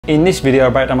In this video, I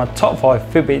break down my top 5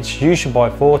 Fitbits you should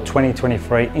buy for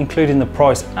 2023, including the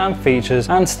price and features,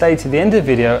 and stay to the end of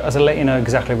the video as I let you know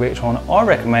exactly which one I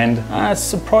recommend, as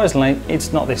surprisingly,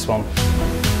 it's not this one.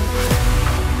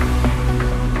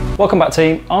 Welcome back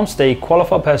team, I'm Steve,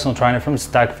 qualified personal trainer from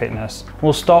Stag Fitness.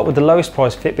 We'll start with the lowest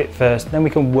price Fitbit first, then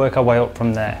we can work our way up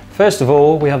from there. First of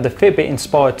all, we have the Fitbit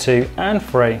Inspire 2 and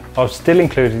 3. I've still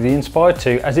included the Inspire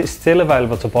 2 as it's still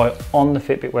available to buy on the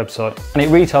Fitbit website, and it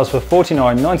retails for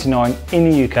 $49.99 in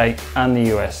the UK and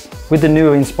the US. With the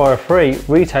newer Inspire 3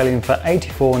 retailing for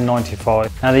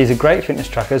 $84.95. Now these are great fitness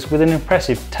trackers with an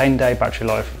impressive 10-day battery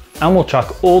life, and will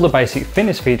track all the basic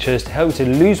fitness features to help you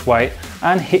to lose weight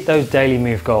and hit those daily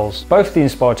move goals. Both the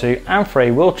Inspire 2 and 3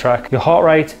 will track your heart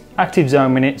rate, active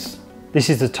zone minutes. This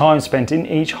is the time spent in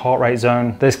each heart rate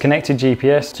zone. There's connected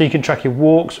GPS, so you can track your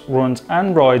walks, runs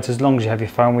and rides as long as you have your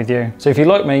phone with you. So if you're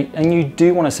like me and you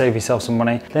do want to save yourself some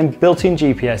money, then built-in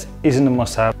GPS isn't a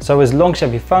must-have. So as long as you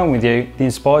have your phone with you, the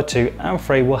Inspire 2 and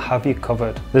 3 will have you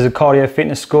covered. There's a cardio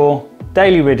fitness score,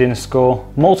 daily readiness score,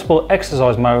 multiple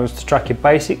exercise modes to track your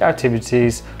basic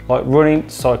activities like running,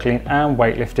 cycling and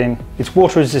weightlifting. It's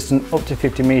water resistant up to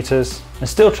 50 meters and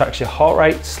still tracks your heart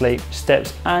rate, sleep,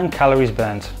 steps and calories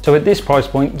burned. So at this price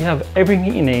point, you have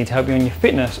everything you need to help you on your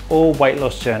fitness or weight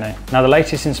loss journey. Now the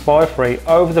latest Inspire 3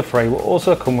 over the 3 will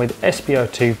also come with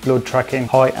SpO2 blood tracking,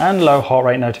 high and low heart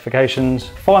rate notifications,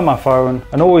 Find My Phone,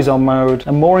 an always on mode,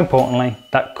 and more importantly,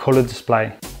 that colour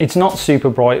display. It's not super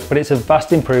bright, but it's a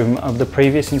vast improvement of the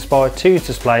previous Inspire 2's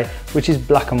display, which is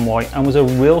black and white and was a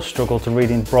real struggle to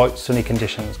read in bright sunny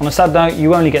conditions. On a sad note,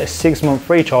 you only get a 6-month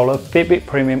free trial of Fitbit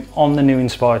Premium on the new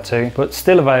Inspire 2, but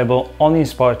still available on the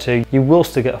Inspire 2, you will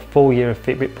still get a full year of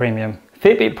Fitbit Premium.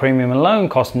 Fitbit Premium alone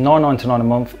costs $9.99 a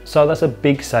month, so that's a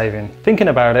big saving. Thinking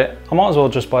about it, I might as well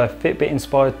just buy a Fitbit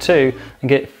Inspire 2 and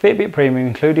get Fitbit Premium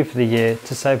included for the year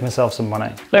to save myself some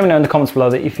money. Let me know in the comments below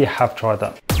that if you have tried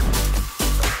that.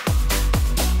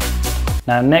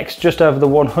 Now next, just over the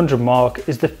 100 mark,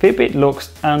 is the Fitbit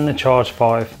Luxe and the Charge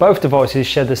 5. Both devices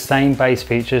share the same base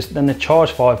features, then the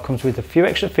Charge 5 comes with a few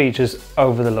extra features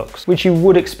over the Luxe, which you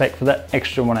would expect for that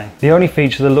extra money. The only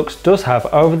feature the Luxe does have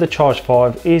over the Charge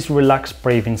 5 is relaxed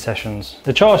breathing sessions.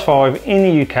 The Charge 5 in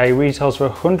the UK retails for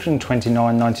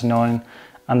 $129.99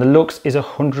 and the Luxe is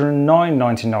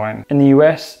 $109.99. In the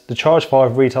US, the Charge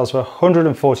 5 retails for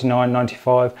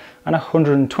 $149.95 and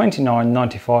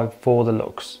 $129.95 for the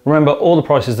Luxe. Remember, all the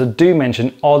prices that do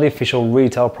mention are the official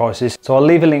retail prices, so I'll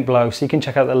leave a link below so you can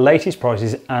check out the latest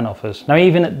prices and offers. Now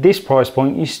even at this price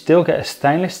point, you still get a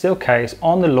stainless steel case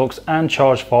on the Luxe and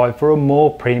Charge 5 for a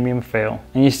more premium feel,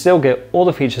 and you still get all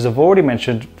the features I've already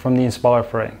mentioned from the Inspire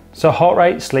 3. So heart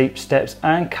rate, sleep, steps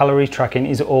and calorie tracking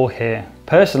is all here.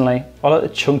 Personally, I like the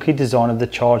chunky design of the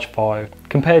Charge 5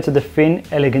 compared to the thin,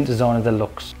 elegant design of the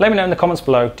Luxe. Let me know in the comments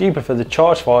below, do you prefer the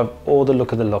Charge 5 or the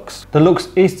look of the Luxe? The Luxe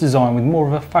is designed with more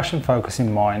of a fashion focus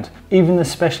in mind. Even the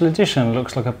special edition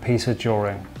looks like a piece of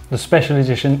jewellery. The special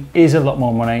edition is a lot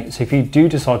more money, so if you do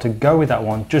decide to go with that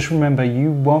one, just remember you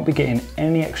won't be getting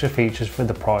any extra features for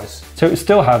the price. So it will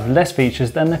still have less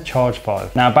features than the Charge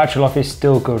 5. Now battery life is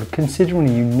still good, considering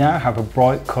you now have a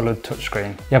bright coloured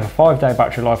touchscreen. You have a 5-day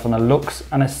battery life on the Luxe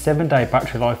and a 7-day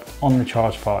battery life on the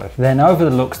Charge 5. Then over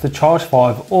the Luxe, the Charge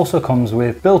 5 also comes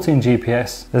with built-in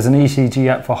GPS, there's an ECG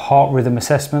app for heart rhythm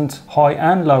assessment, high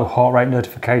and low heart rate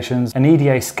notifications, an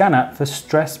EDA scan app for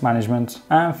stress management,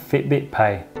 and Fitbit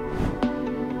Pay.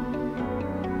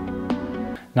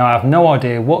 Now I have no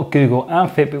idea what Google and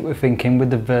Fitbit were thinking with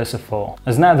the Versa 4,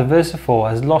 as now the Versa 4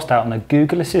 has lost out on the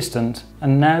Google Assistant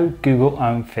and now Google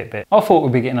owned Fitbit. I thought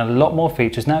we'd be getting a lot more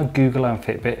features now Google owned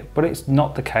Fitbit, but it's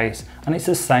not the case, and it's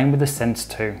the same with the Sense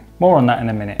 2. More on that in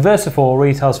a minute. The Versa 4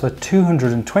 retails for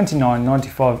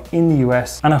 $229.95 in the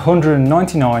US and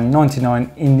 $199.99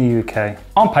 in the UK.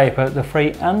 On paper, the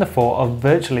 3 and the 4 are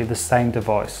virtually the same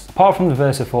device. Apart from the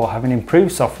Versa 4 having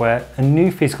improved software, a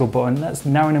new physical button that's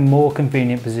now in a more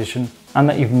convenient position, and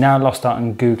that you've now lost out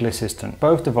on Google Assistant.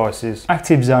 Both devices,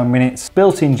 active zone minutes,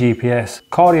 built-in GPS,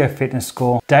 cardio fitness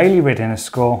score, daily readiness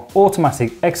score,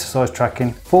 automatic exercise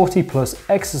tracking, 40+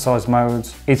 exercise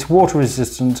modes, it's water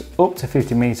resistant up to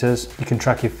 50 meters, you can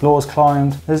track your floors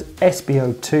climbed, there's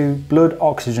SpO2, blood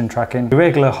oxygen tracking,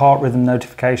 irregular heart rhythm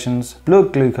notifications,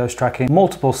 blood glucose tracking,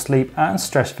 multiple sleep and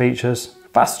stress features,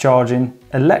 fast charging,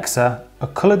 Alexa, a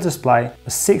colour display, a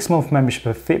 6-month membership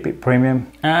of Fitbit Premium,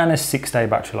 and a 6-day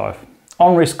battery life.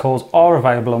 On-wrist calls are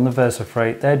available on the Versa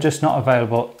 3, they're just not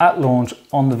available at launch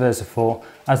on the Versa 4,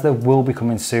 as they will be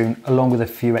coming soon along with a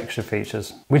few extra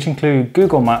features, which include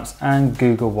Google Maps and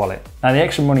Google Wallet. Now the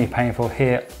extra money you're paying for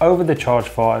here over the Charge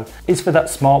 5 is for that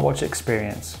smartwatch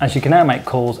experience, as you can now make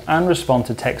calls and respond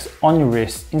to texts on your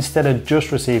wrist instead of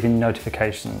just receiving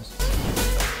notifications.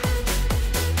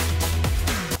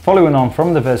 Following on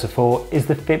from the Versa 4 is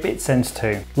the Fitbit Sense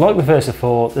 2. Like the Versa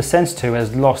 4, the Sense 2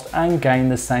 has lost and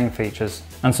gained the same features.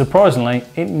 And surprisingly,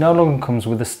 it no longer comes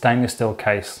with a stainless steel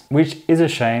case, which is a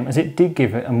shame as it did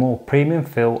give it a more premium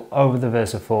feel over the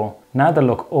Versa 4. Now they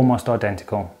look almost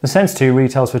identical. The Sense 2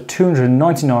 retails for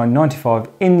 $299.95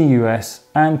 in the US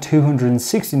and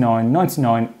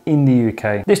 $269.99 in the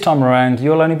UK. This time around,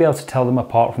 you'll only be able to tell them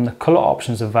apart from the colour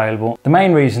options available. The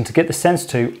main reason to get the Sense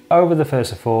 2 over the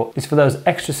Versa 4 is for those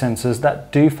extra sensors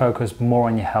that do focus more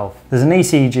on your health. There's an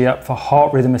ECG app for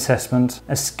heart rhythm assessment,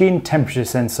 a skin temperature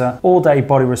sensor, all-day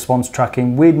body response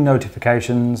tracking with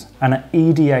notifications, and an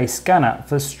EDA scan app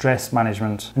for stress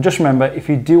management. And just remember, if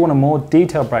you do want a more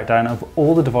detailed breakdown of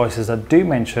all the devices I do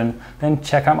mention, then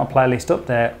check out my playlist up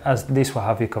there, as this will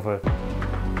have you covered.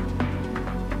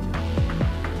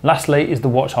 Lastly is the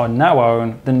watch I now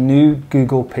own, the new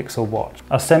Google Pixel watch.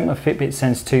 I sent my Fitbit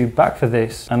Sense 2 back for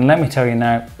this, and let me tell you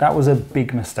now, that was a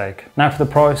big mistake. Now for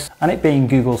the price, and it being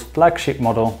Google's flagship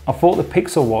model, I thought the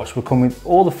Pixel watch would come with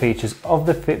all the features of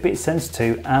the Fitbit Sense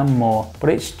 2 and more, but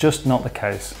it's just not the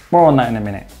case. More on that in a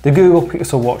minute. The Google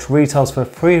Pixel watch retails for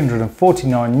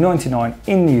 $349.99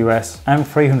 in the US and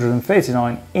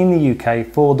 $339 in the UK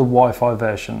for the Wi-Fi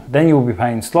version. Then you will be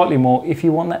paying slightly more if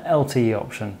you want the LTE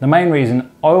option. The main reason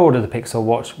I ordered the Pixel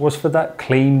watch was for that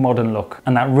clean modern look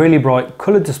and that really bright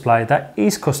coloured display that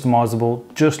is customizable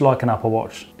just like an Apple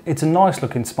Watch. It's a nice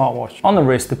looking smartwatch. On the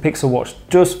wrist, the Pixel watch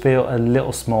does feel a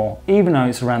little small, even though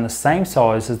it's around the same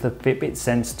size as the Fitbit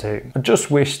Sense 2. I just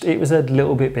wished it was a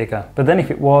little bit bigger, but then if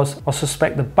it was, I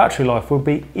suspect the battery life would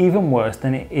be even worse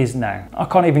than it is now. I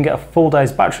can't even get a full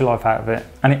day's battery life out of it,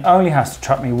 and it only has to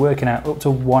track me working out up to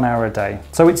 1 hour a day.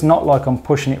 So it's not like I'm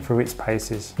pushing it through its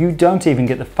paces. You don't even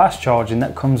get the fast charging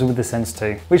that comes with the Sense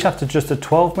 2, which after just a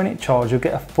 12-minute charge, you'll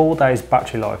get a full day's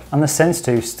battery life, and the Sense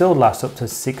 2 still lasts up to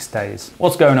 6 days.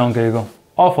 What's going on, Google?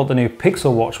 I thought the new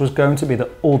Pixel watch was going to be the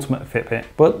ultimate Fitbit,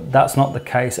 but that's not the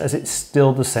case, as it's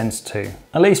still the Sense 2.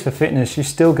 At least for fitness, you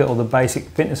still get all the basic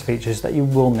fitness features that you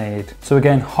will need. So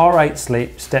again, heart rate,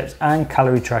 sleep, steps and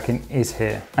calorie tracking is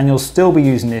here. And you'll still be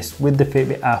using this with the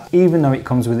Fitbit app, even though it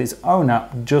comes with its own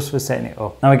app just for setting it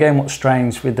up. Now again, what's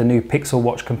strange with the new Pixel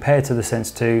watch compared to the Sense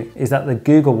 2 is that the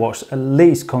Google watch at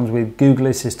least comes with Google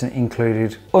Assistant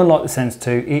included. Unlike the Sense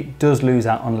 2, it does lose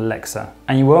out on Alexa.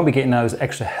 And you won't be getting those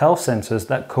extra health sensors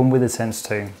that come with the Sense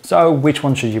 2. So which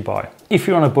one should you buy? If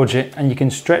you're on a budget and you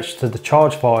can stretch to the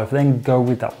Charge 5, then go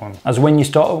with that one. As when you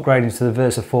start upgrading to the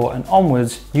Versa 4 and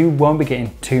onwards, you won't be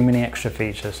getting too many extra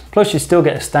features. Plus you still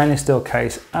get a stainless steel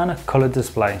case and a coloured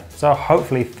display. So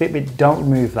hopefully Fitbit don't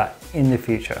remove that in the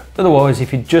future. Otherwise,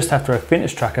 if you're just after a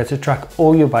fitness tracker to track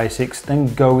all your basics,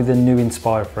 then go with the new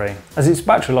Inspire 3, as its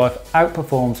battery life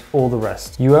outperforms all the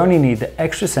rest. You only need the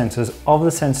extra sensors of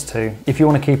the Sense 2 if you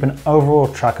want to keep an overall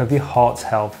track of your heart's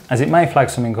health, as it may flag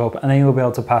something up and then you'll be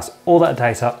able to pass all that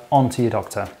data on to your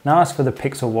doctor. Now as for the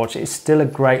Pixel watch, it's still a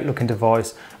great looking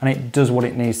device and it does what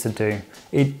it needs to do.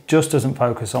 It just doesn't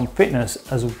focus on fitness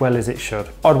as well as it should.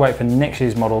 I'd wait for next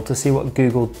year's model to see what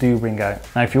Google do bring out.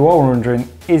 Now if you are wondering,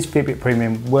 is Fitbit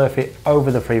Premium worth it over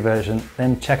the free version,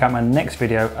 then check out my next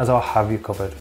video as I'll have you covered.